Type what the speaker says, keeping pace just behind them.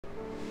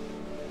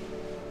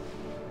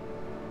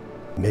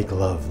Make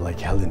love like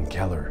Helen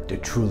Keller to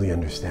truly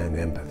understand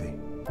empathy.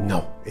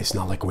 No, it's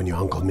not like when your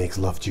uncle makes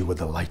love to you with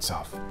the lights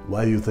off.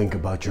 While you think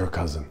about your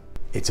cousin,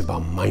 it's about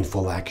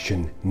mindful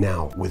action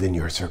now within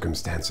your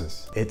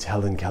circumstances. It's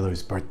Helen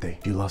Keller's birthday.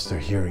 She lost her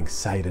hearing,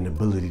 sight, and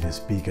ability to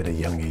speak at a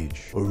young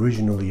age.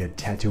 Originally a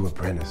tattoo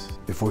apprentice,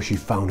 before she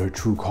found her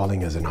true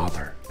calling as an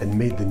author and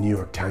made the New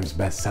York Times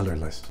bestseller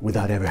list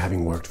without ever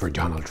having worked for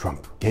Donald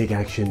Trump. Take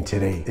action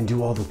today and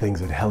do all the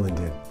things that Helen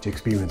did to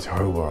experience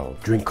her world.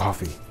 Drink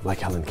coffee like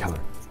Helen Keller.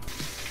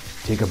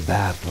 Take a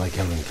bath like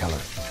Helen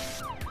Keller.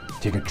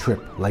 Take a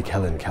trip like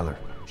Helen Keller.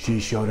 She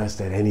showed us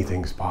that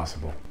anything's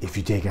possible. If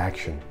you take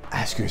action,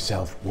 ask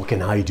yourself, what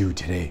can I do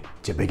today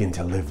to begin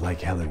to live like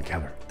Helen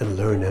Keller? And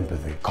learn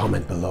empathy.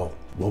 Comment below.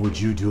 What would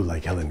you do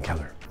like Helen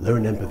Keller?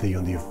 Learn empathy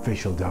on the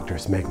official Dr.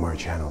 Smeghmar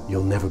channel.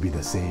 You'll never be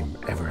the same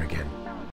ever again.